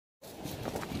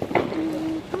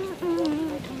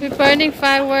We're burning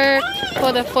fireworks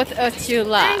for the 4th of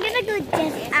July. I'm gonna go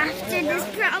just after this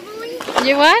probably.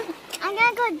 You what? I'm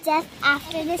gonna go just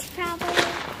after this probably.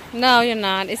 No, you're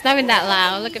not. It's not even that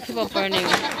loud. Look at people burning.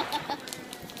 That's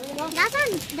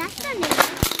the name.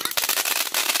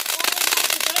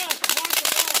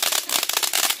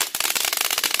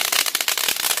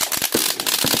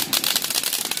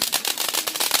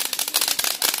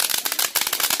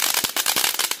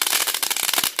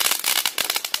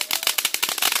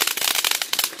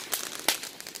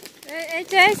 Hey,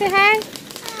 Jay, say hi.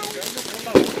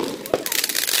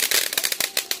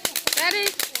 Ready?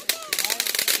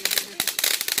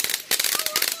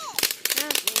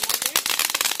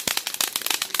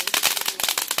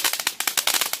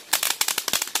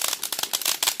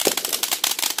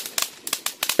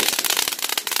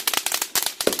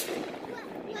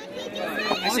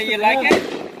 I see you like it?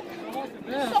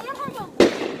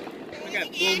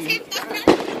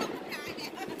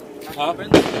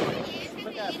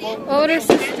 Look at boom. Older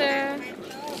sister.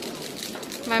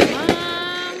 My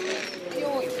mom.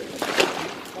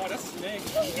 Oh, that's snake.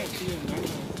 You can't see him.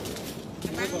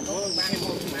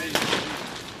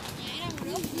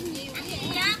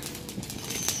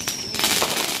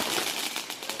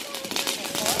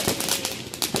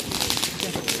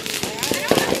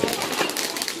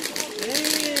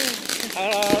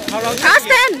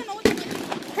 Austin!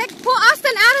 Pull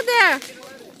Austin out of there!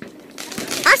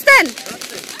 Austin!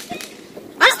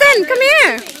 Austin, come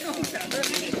here!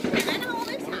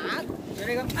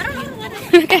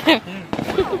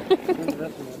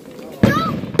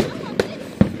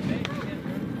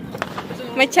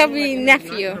 My chubby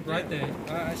nephew.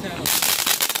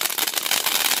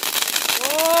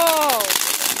 Whoa!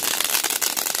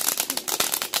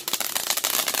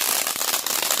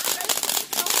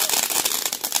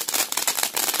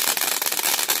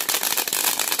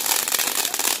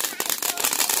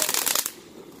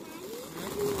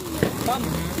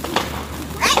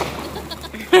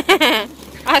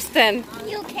 Austin.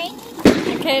 You okay?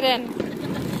 Kaden.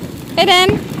 Kaden.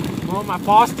 Well, my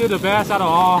paw still the best out of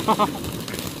all.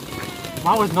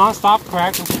 Mine was non-stop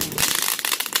cracking.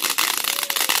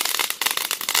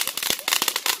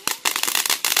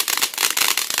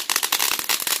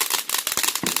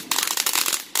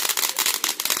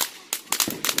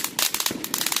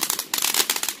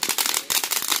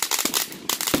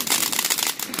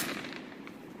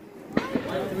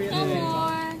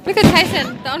 Look at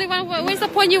Tyson. The only one. What's the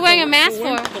point you wearing a mask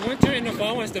for? The winter in the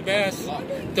fall was the best.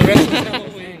 The rest of the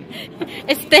wing.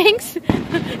 It stinks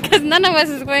because none of us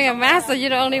is wearing a mask, so you're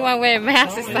the only one wearing a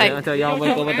mask. It's like, Until y'all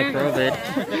wake up with the COVID.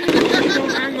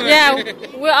 yeah,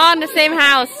 we're all in the same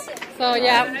house, so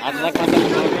yeah. I just like myself.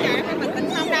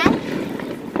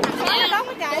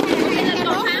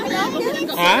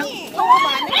 Hả?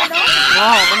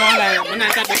 Bữa nay là bữa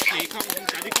nay ta được chị không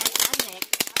chạy đi con sớm được.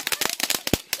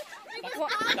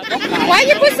 Why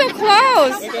you put so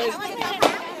close?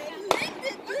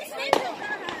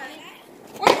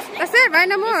 That's it, right?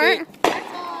 No more, right?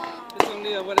 This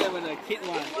only whatever the kid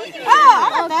one. Oh,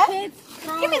 I like that.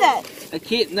 Give me that. A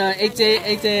kid, no, AJ,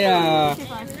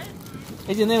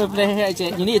 AJ never play here.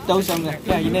 AJ, you need to throw something.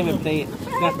 Yeah, you never play it.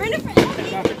 No.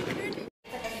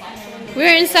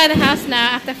 We're inside the house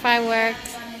now after fireworks.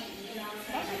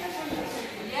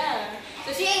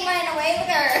 Tụi chị em quay đâu em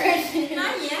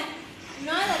nói gì á?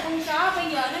 Nói là con chó bây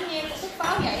giờ nó nghe một chút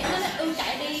pháo vậy nó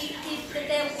chạy đi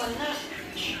đeo một mình á.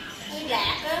 Đi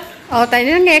lạc á. Ồ, tại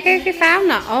nó nghe cái pháo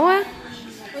nổ á.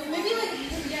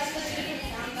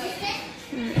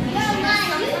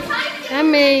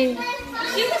 Amy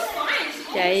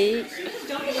chị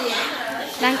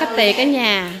đang có tiệc ở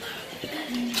nhà.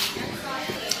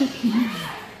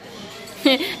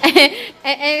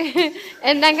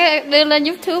 em đang đưa lên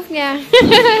YouTube nha.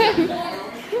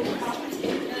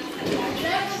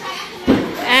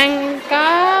 Ăn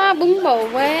có bún bò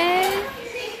Huế.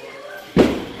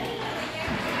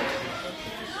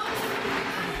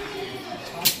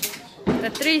 The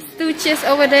Three Stooges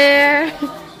over there.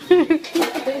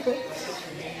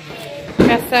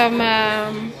 Got some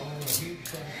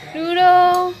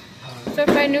noodle,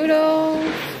 stir-fried noodles,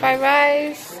 fried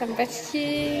rice, some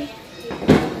veggie,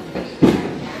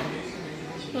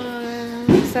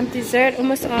 some dessert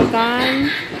almost all gone.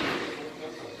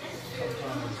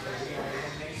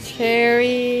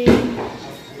 Cherry,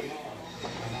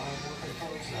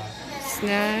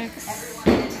 snacks.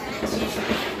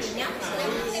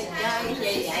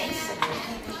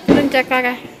 Lên cho coi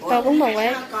coi, tô bún bò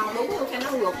Huế. Còn bún không phải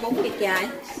nó luộc bún thịt trời.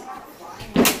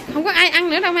 Không có ai ăn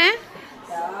nữa đâu má.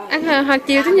 Ăn hồi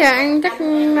chiều đến giờ ăn chắc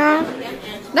no.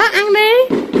 Đó ăn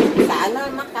đi. Sợ nó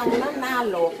mất công nó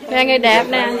luộc. Đây người đẹp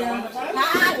nè.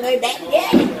 Đó, người đẹp ghê.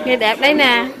 Người đẹp đây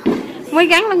nè. Mới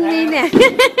gắn lưng Nhi nè.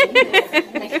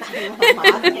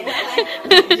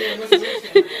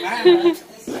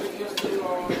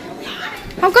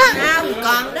 Không có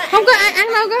Còn đó. không có ai ăn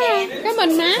đâu, có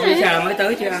mình má hả? Giờ mới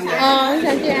tới chưa ăn vậy?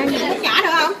 Sao chưa ăn vậy? Nhỏ được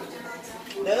không?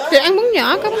 Chị ăn bún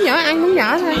nhỏ, có bún nhỏ ăn bún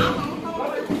nhỏ thôi.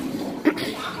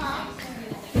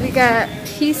 We got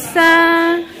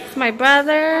pizza. It's my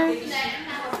brother.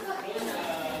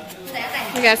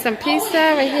 We got some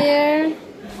pizza right here.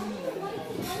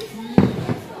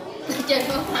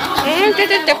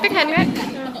 Chụp cái hình đó.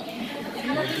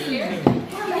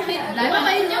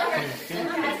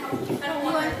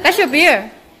 That's your beer.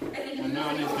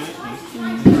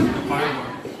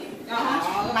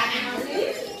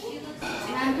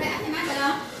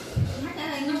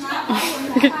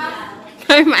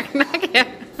 Hơi mặt nó kìa.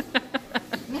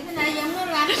 Mấy cái này giống nó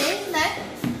làm gì đấy.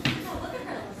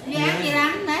 Đi ăn gì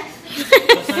làm đấy.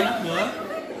 Sao lắm nữa?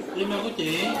 Email của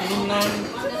chị, Nung Nam.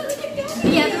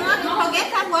 Bây giờ tôi nói cũng thôi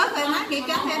ghép thắc quớt rồi, nói chị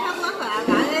cho thêm thắc quớt rồi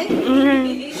gọi đi.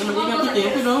 Nhưng mà email của chị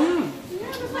không có đúng.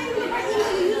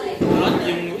 Nó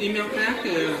dùng email khác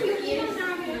kìa.